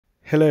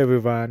Hello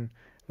everyone,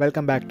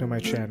 welcome back to my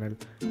channel.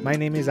 My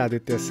name is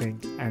Aditya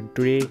Singh and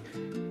today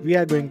we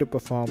are going to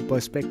perform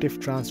perspective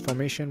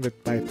transformation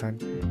with Python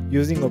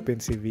using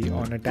OpenCV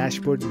on a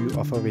dashboard view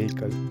of a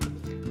vehicle.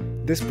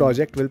 This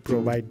project will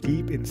provide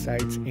deep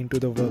insights into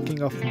the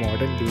working of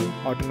modern day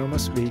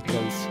autonomous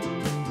vehicles.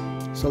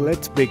 So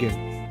let's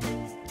begin.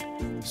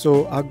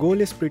 So our goal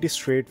is pretty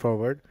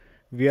straightforward.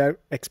 We are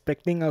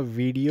expecting a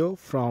video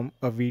from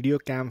a video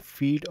cam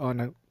feed on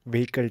a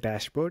vehicle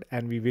dashboard,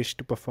 and we wish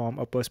to perform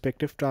a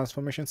perspective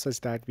transformation such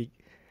that we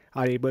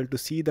are able to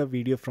see the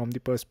video from the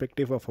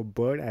perspective of a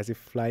bird as if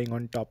flying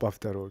on top of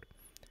the road.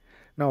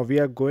 Now we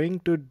are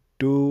going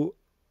to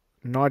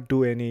not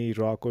do any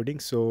raw coding,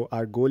 so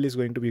our goal is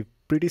going to be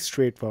pretty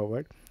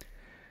straightforward.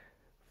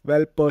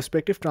 Well,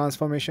 perspective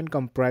transformation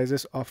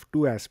comprises of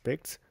two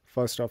aspects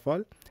first of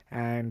all,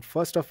 and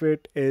first of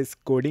it is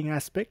coding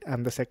aspect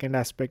and the second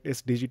aspect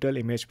is digital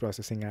image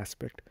processing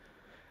aspect.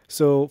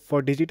 So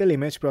for digital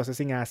image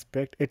processing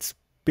aspect, it's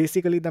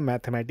basically the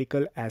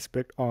mathematical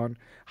aspect on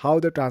how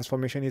the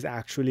transformation is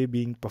actually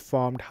being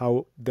performed,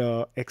 how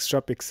the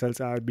extra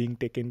pixels are being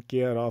taken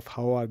care of,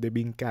 how are they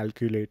being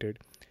calculated.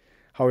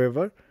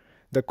 However,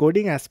 the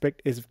coding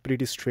aspect is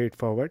pretty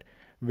straightforward,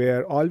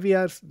 where all we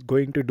are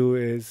going to do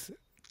is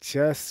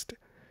just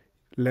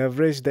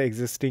leverage the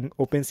existing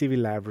OpenCV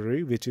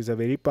library, which is a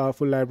very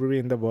powerful library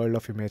in the world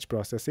of image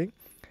processing,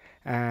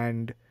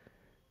 and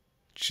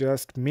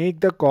just make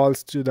the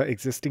calls to the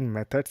existing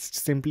methods,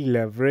 simply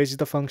leverage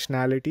the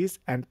functionalities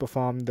and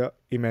perform the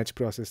image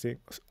processing.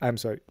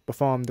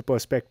 Perform the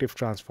perspective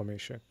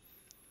transformation.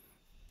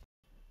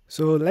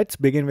 So let's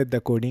begin with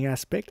the coding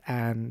aspect,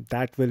 and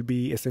that will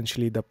be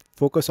essentially the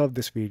focus of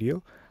this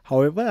video.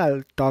 However,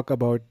 I'll talk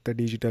about the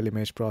digital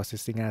image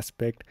processing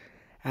aspect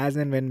as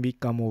and when we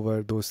come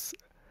over those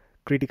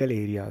critical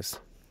areas.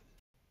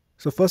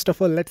 So first of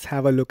all, let's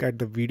have a look at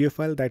the video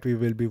file that we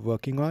will be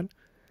working on.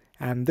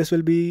 And this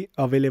will be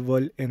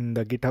available in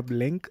the GitHub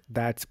link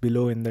that's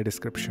below in the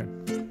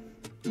description.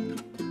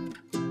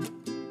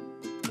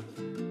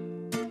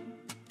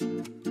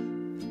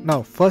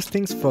 Now, first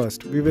things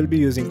first, we will be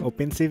using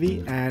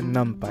OpenCV and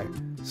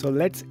NumPy. So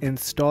let's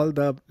install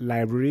the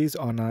libraries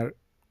on our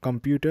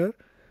computer.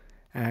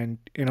 And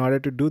in order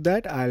to do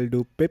that, I'll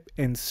do pip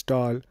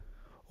install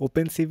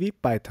OpenCV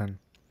Python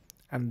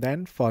and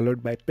then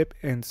followed by pip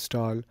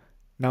install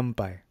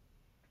NumPy.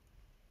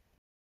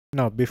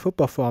 Now, before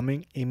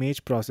performing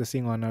image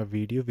processing on our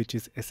video, which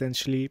is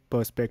essentially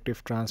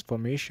perspective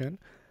transformation,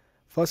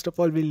 first of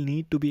all, we'll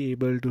need to be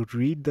able to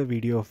read the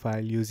video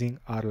file using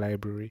our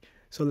library.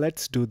 So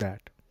let's do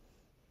that.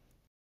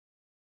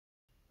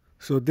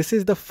 So this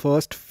is the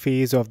first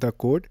phase of the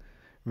code,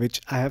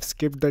 which I have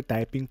skipped the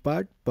typing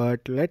part,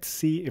 but let's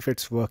see if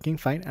it's working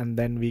fine, and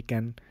then we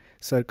can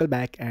circle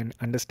back and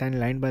understand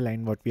line by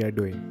line what we are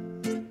doing.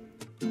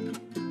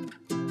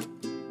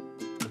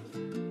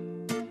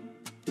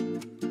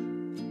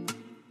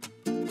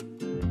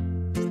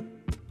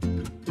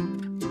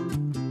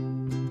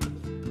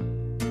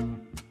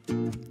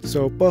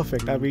 So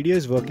perfect, our video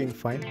is working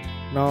fine.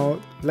 Now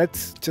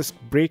let's just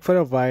break for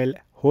a while,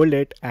 hold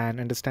it and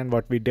understand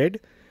what we did.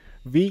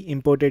 We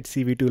imported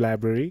CV2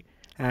 library,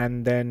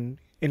 and then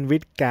in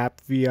vidcap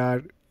we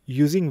are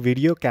using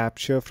video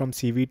capture from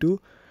CV2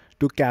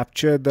 to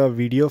capture the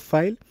video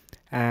file,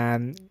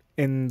 and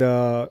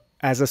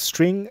as a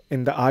string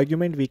in the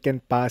argument we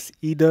can pass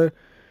either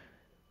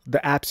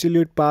the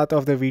absolute path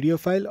of the video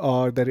file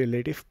or the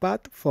relative path.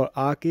 For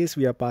our case,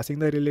 we are passing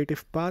the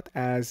relative path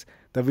as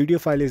the video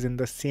file is in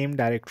the same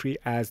directory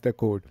as the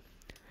code.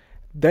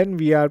 Then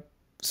we are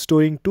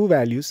storing two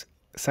values,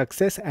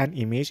 success and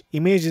image.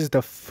 Image is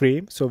the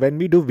frame. So when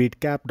we do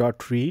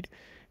vidcap.read,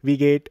 we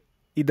get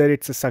either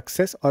it's a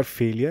success or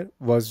failure.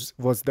 Was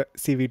the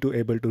CV2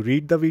 able to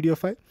read the video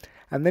file?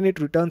 And then it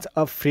returns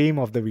a frame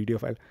of the video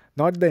file,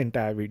 not the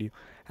entire video.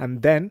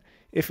 And then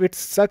if it's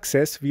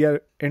success, we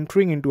are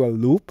entering into a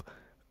loop,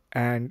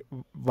 and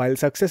while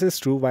success is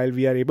true, while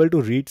we are able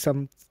to read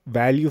some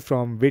value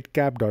from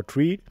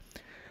vidcap.read,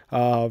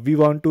 we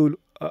want to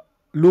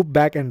loop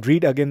back and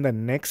read again the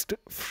next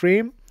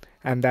frame,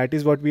 and that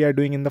is what we are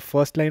doing in the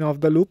first line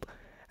of the loop.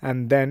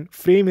 And then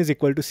frame is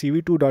equal to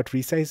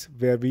cv2.resize,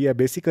 where we are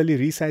basically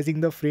resizing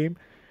the frame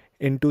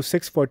into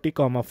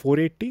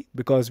 640,480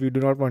 because we do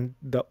not want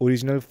the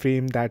original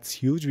frame that's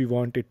huge. We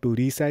want it to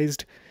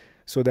resized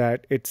so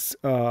that it's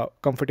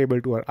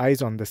comfortable to our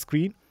eyes on the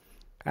screen.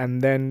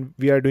 And then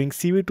we are doing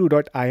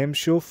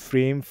cv2.imshow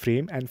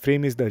frame, and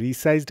frame is the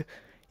resized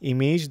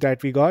image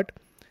that we got.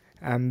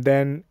 And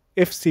then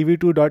if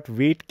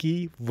cv2.wait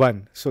key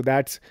 1, so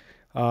that's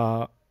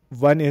 1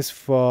 is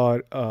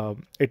for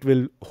it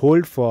will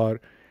hold for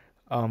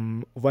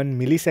 1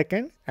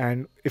 millisecond,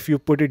 and if you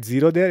put it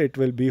 0 there, it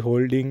will be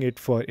holding it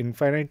for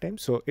infinite time.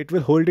 So it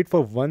will hold it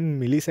for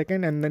 1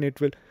 millisecond, and then it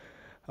will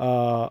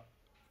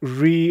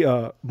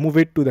move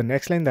it to the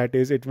next line, that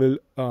is it will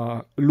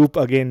loop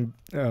again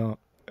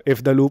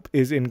if the loop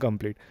is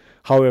incomplete.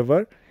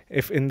 However,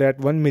 if in that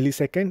 1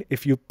 millisecond,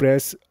 if you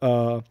press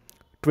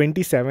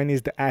 27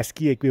 is the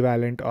ASCII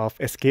equivalent of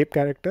escape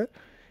character,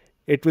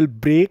 it will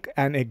break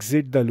and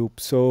exit the loop.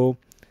 So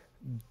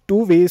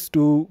two ways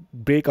to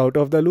break out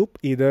of the loop: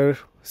 either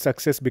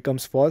success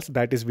becomes false,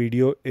 that is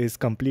video is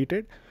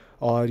completed,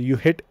 or you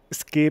hit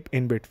escape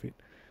in between.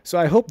 So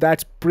I hope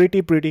that's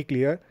pretty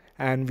clear,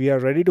 and we are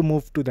ready to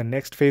move to the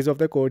next phase of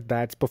the code,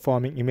 that's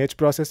performing image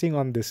processing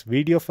on this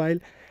video file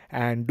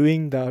and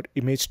doing the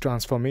image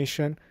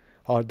transformation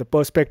or the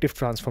perspective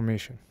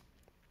transformation.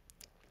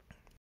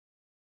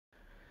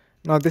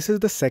 Now this is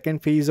the second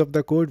phase of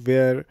the code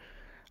where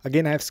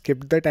again I've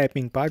skipped the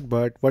typing part,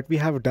 but what we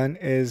have done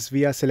is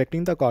we are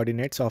selecting the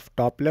coordinates of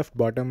top left,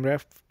 bottom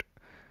left,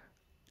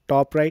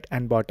 top right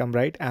and bottom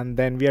right, and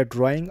then we are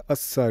drawing a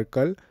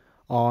circle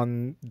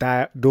on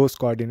those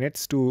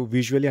coordinates to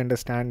visually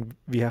understand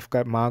we have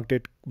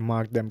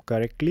marked them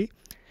correctly.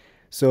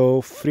 So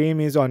frame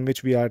is on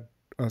which we are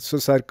so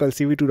circle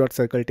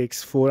cv2.circle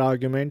takes 4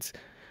 arguments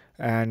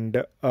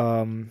and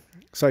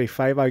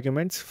 5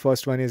 arguments.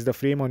 First one is the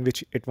frame on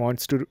which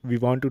we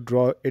want to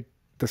draw it,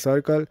 the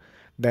circle.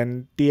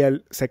 Then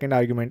TL, second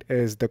argument,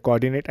 is the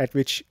coordinate at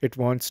which it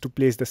wants to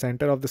place the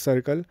center of the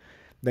circle.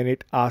 Then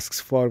it asks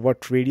for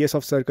what radius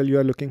of circle you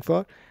are looking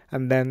for,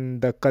 and then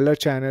the color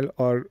channel,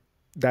 or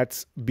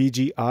that's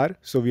BGR.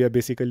 So we are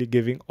basically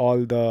giving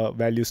all the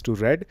values to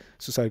red,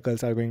 so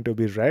circles are going to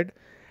be red.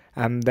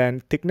 And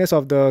then thickness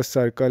of the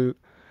circle,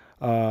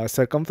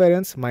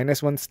 circumference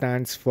 -1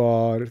 stands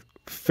for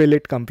fill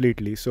it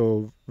completely.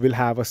 So we'll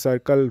have a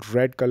circle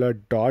red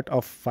colored dot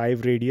of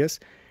 5 radius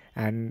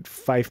and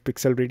 5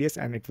 pixel radius,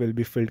 and it will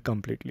be filled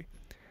completely.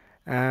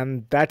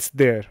 And that's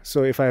there.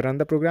 So if I run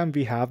the program,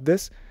 we have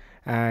this,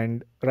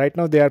 and right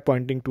now they are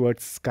pointing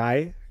towards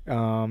sky,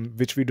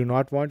 which we do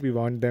not want. We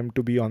want them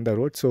to be on the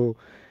road. So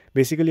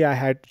basically I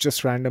had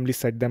just randomly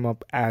set them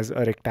up as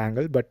a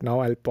rectangle, but now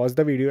I'll pause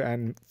the video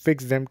and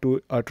fix them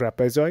to a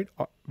trapezoid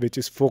which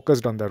is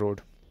focused on the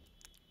road.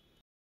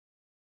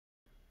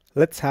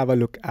 Let's have a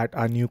look at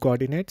our new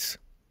coordinates,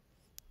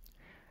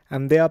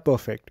 and they are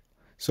perfect.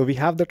 So we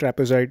have the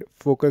trapezoid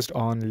focused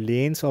on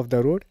lanes of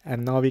the road,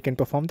 and now we can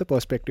perform the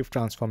perspective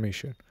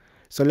transformation.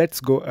 So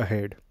let's go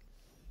ahead.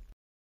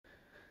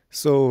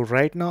 So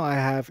right now I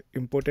have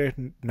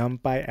imported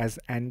numpy as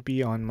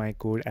np on my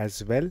code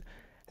as well,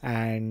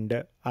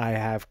 and I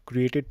have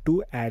created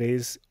 2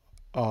 arrays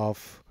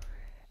of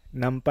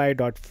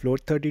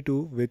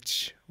numpy.float32,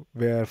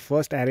 where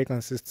first array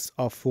consists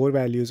of 4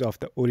 values of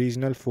the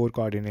original 4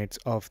 coordinates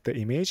of the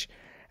image,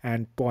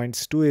 and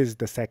points2 is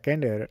the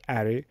second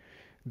array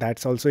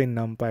that's also in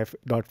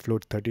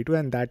numpy.float32,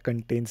 and that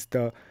contains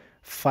the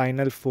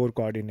final 4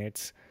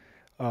 coordinates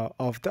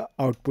of the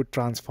output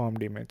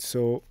transformed image.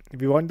 So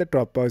we want the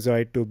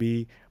trapezoid to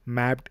be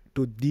mapped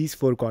to these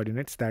 4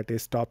 coordinates, that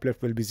is top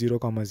left will be 0,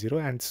 0,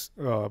 and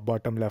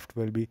bottom left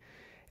will be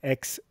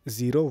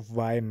x0,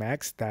 y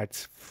max,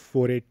 that's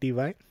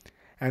 480y,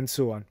 and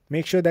so on.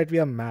 Make sure that we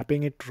are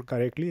mapping it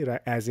correctly,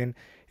 as in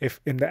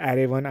if in the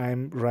array 1 I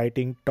am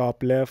writing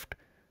top left,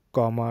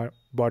 comma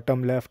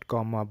bottom left,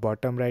 comma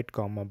bottom right,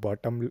 comma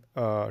bottom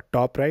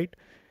top right,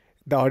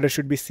 the order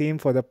should be same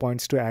for the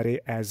points to array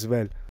as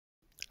well.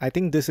 I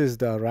think this is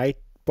the right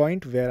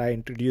point where I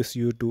introduce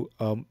you to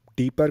a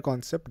deeper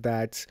concept,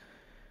 that's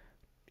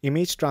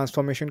image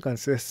transformation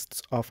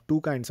consists of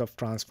 2 kinds of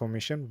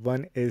transformation.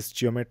 One is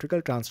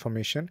geometrical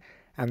transformation,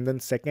 and then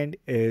second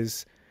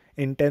is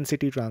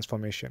intensity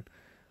transformation.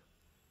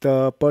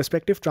 The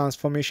perspective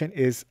transformation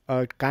is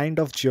a kind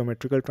of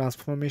geometrical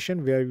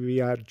transformation where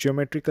we are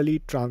geometrically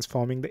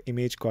transforming the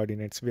image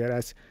coordinates,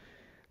 whereas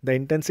the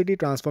intensity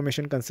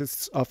transformation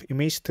consists of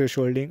image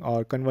thresholding,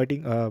 or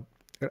converting a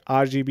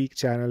RGB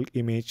channel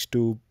image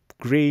to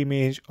gray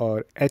image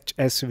or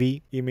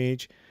HSV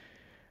image,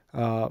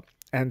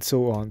 and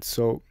so on.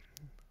 So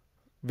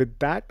with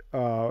that,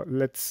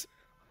 let's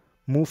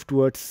move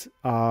towards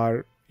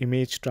our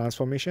image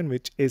transformation,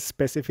 which is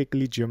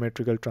specifically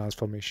geometrical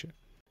transformation.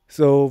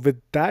 So with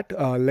that,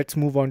 let's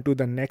move on to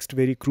the next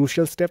very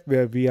crucial step,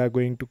 where we are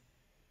going to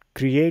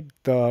create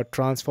the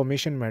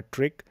transformation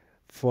metric,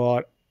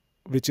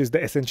 which is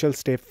the essential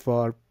step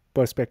for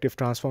perspective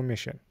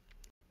transformation.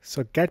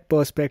 So get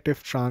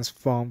perspective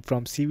transform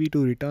from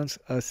CV2 returns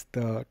us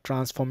the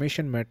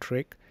transformation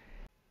metric.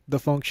 The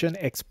function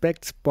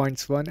expects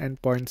points 1 and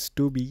points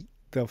 2 be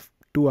the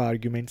 2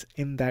 arguments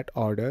in that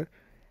order,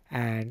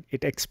 and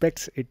it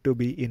expects it to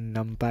be in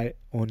numpy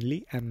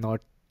only and not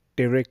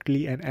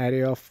directly an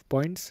array of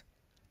points.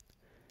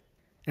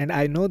 And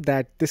I know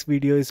that this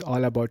video is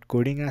all about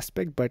coding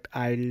aspect, but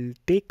I'll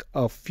take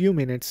a few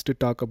minutes to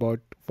talk about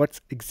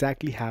what's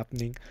exactly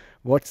happening,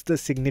 what's the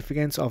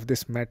significance of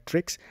this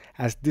matrix,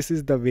 as this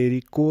is the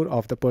very core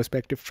of the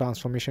perspective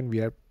transformation we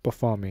are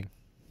performing.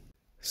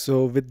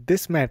 So with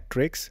this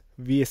matrix,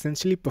 we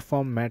essentially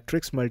perform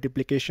matrix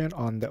multiplication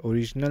on the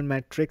original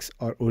matrix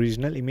or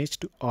original image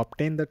to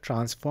obtain the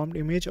transformed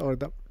image or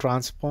the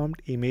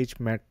transformed image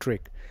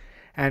metric.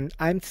 And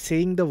I'm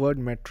saying the word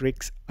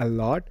matrix a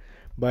lot,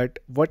 but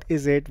what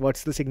is it?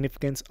 What's the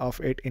significance of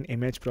it in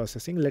image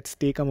processing? Let's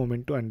take a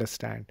moment to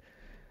understand.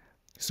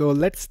 So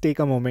let's take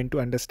a moment to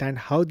understand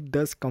how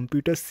does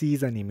computer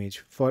sees an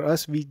image. For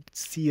us, we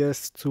see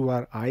us through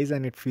our eyes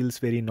and it feels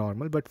very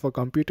normal, but for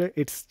computer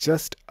it's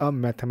just a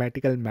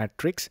mathematical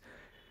matrix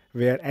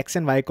where x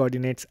and y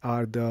coordinates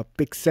are the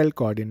pixel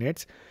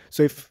coordinates.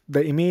 So if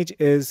the image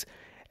is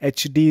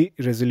HD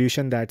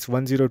resolution, that's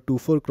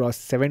 1024 cross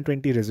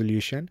 720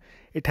 resolution,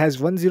 it has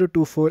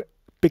 1024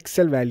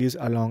 pixel values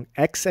along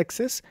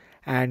x-axis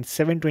and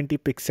 720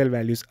 pixel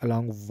values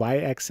along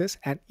y-axis,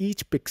 and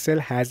each pixel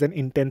has an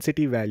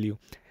intensity value.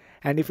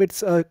 And if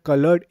it's a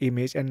colored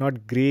image and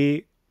not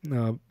gray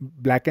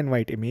black and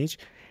white image,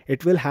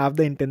 it will have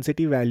the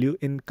intensity value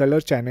in color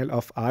channel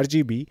of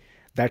RGB,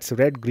 that's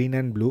red, green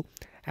and blue,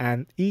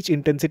 and each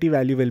intensity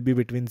value will be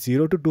between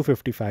 0 to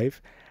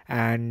 255,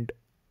 and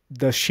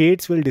the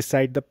shades will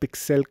decide the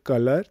pixel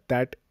color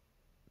that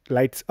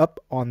lights up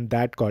on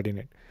that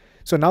coordinate.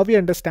 So now we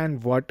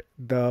understand what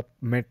the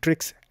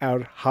metrics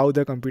or how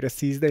the computer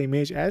sees the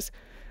image as.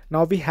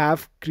 Now we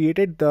have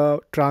created the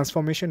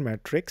transformation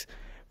matrix,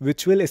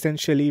 which will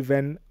essentially,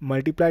 when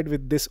multiplied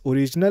with this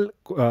original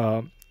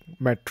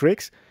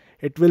matrix,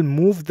 it will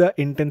move the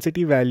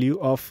intensity value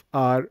of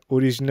our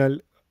original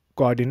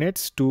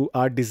coordinates to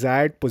our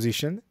desired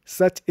position.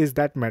 Such is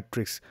that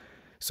matrix.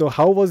 So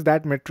how was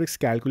that matrix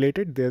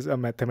calculated? There's a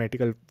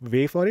mathematical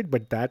way for it,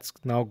 but that's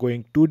now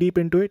going too deep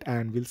into it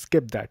and we'll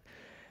skip that.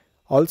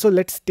 Also,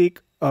 let's take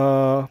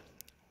a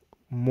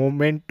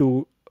moment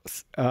to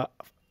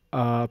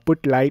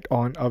put light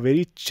on a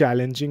very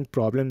challenging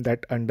problem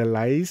that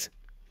underlies,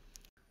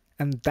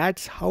 and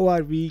that's how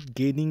are we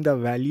gaining the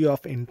value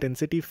of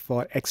intensity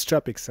for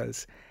extra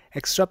pixels.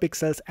 Extra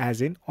pixels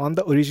as in, on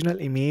the original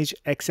image,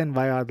 x and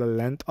y are the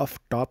length of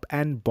top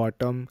and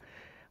bottom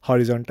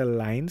horizontal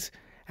lines,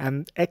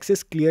 and x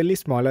is clearly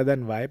smaller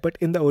than y, but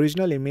in the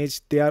original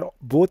image they are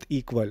both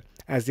equal,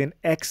 as in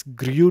x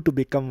grew to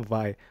become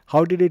y.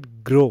 How did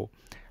it grow?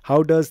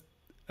 How does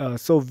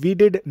so we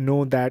did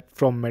know that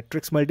from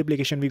matrix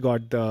multiplication we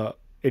got the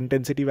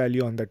intensity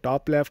value on the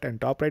top left and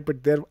top right,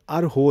 but there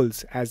are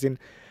holes, as in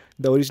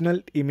the original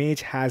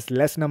image has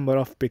less number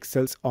of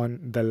pixels on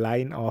the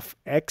line of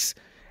x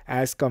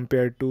as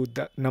compared to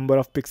the number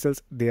of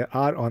pixels there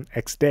are on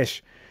x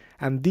dash,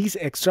 and these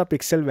extra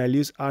pixel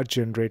values are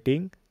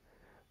generating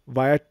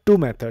via two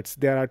methods.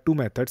 There are two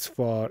methods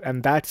for,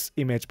 and that's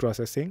image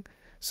processing.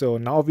 So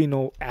now we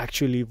know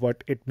actually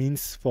what it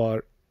means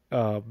for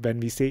when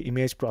we say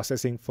image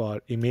processing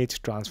for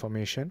image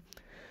transformation.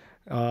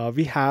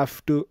 We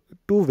have two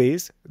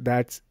ways.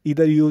 That's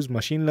either use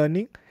machine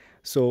learning,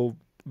 so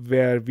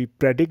where we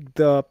predict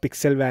the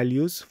pixel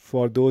values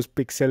for those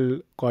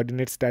pixel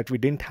coordinates that we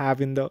didn't have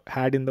in the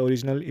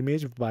original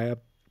image via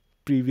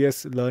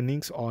previous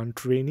learnings on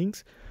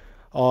trainings,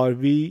 or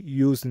we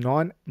use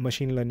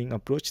non-machine learning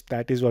approach.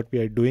 That is what we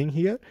are doing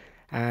here,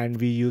 and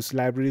we use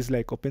libraries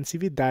like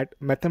OpenCV that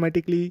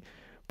mathematically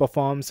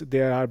performs.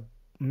 There are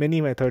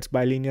many methods,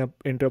 bilinear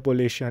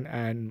interpolation,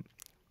 and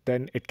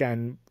then it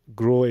can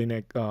grow in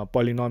a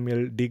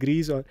polynomial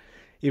degrees, or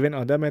even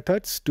other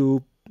methods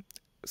to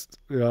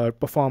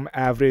perform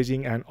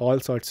averaging and all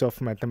sorts of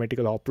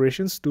mathematical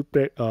operations to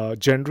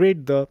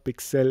generate the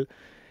pixel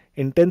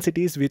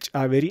intensities, which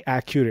are very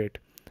accurate.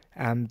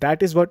 And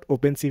that is what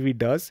OpenCV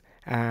does,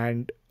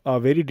 and a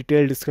very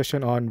detailed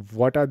discussion on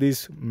what are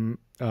these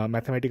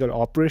mathematical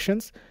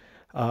operations.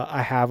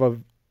 I have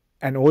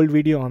an old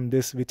video on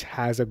this which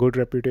has a good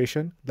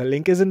reputation. The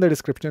link is in the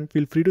description.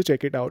 Feel free to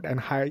check it out, and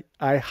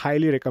I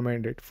highly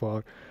recommend it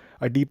for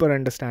a deeper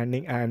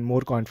understanding and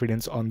more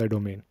confidence on the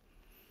domain.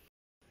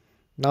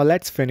 Now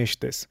let's finish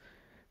this.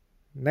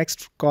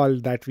 Next call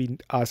that we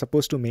are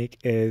supposed to make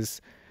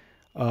is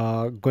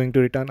going to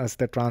return us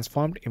the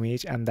transformed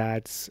image, and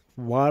that's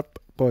warp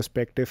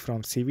perspective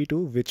from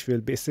CV2, which will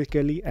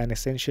basically and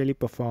essentially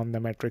perform the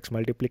matrix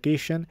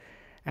multiplication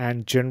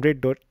and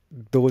generate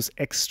those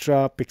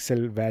extra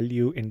pixel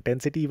value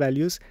intensity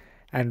values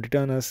and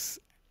return us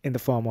in the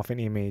form of an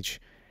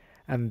image,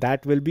 and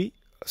that will be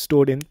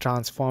stored in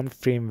transformed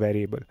frame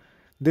variable.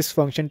 This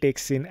function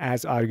takes in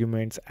as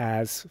arguments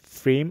as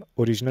frame,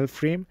 original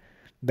frame,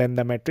 then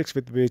the matrix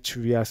with which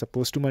we are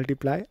supposed to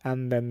multiply,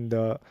 and then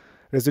the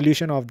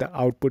resolution of the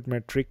output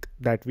metric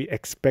that we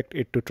expect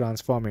it to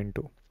transform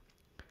into.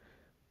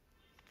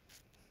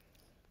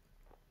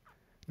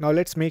 Now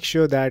let's make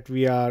sure that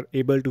we are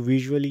able to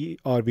visually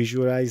or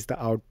visualize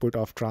the output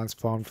of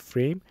transformed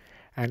frame,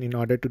 and in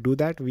order to do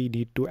that we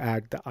need to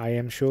add the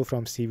IMShow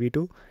from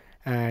CV2,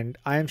 and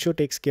IMShow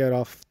takes care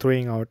of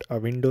throwing out a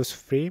Windows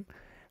frame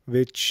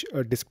which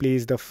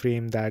displays the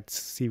frame that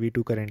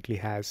CV2 currently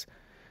has.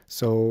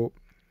 So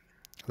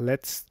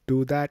let's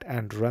do that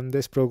and run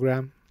this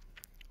program.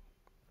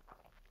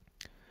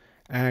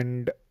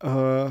 And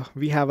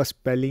we have a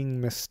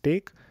spelling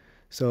mistake,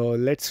 so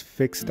let's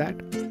fix that.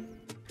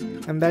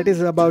 And that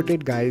is about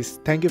it, guys.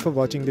 Thank you for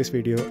watching this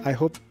video. I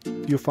hope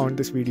you found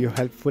this video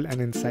helpful and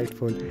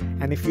insightful,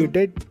 and if you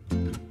did,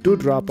 do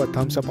drop a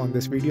thumbs up on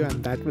this video,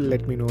 and that will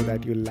let me know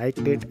that you liked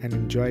it and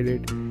enjoyed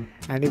it.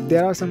 And if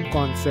there are some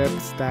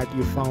concepts that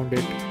you found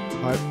it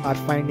or are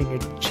finding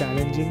it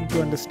challenging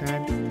to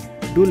understand,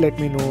 do let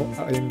me know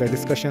in the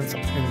discussions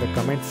in the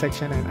comment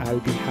section, and I'll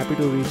be happy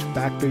to reach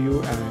back to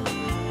you and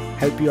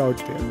help you out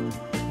there.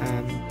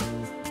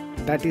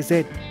 And that is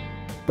it.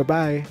 Bye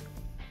bye.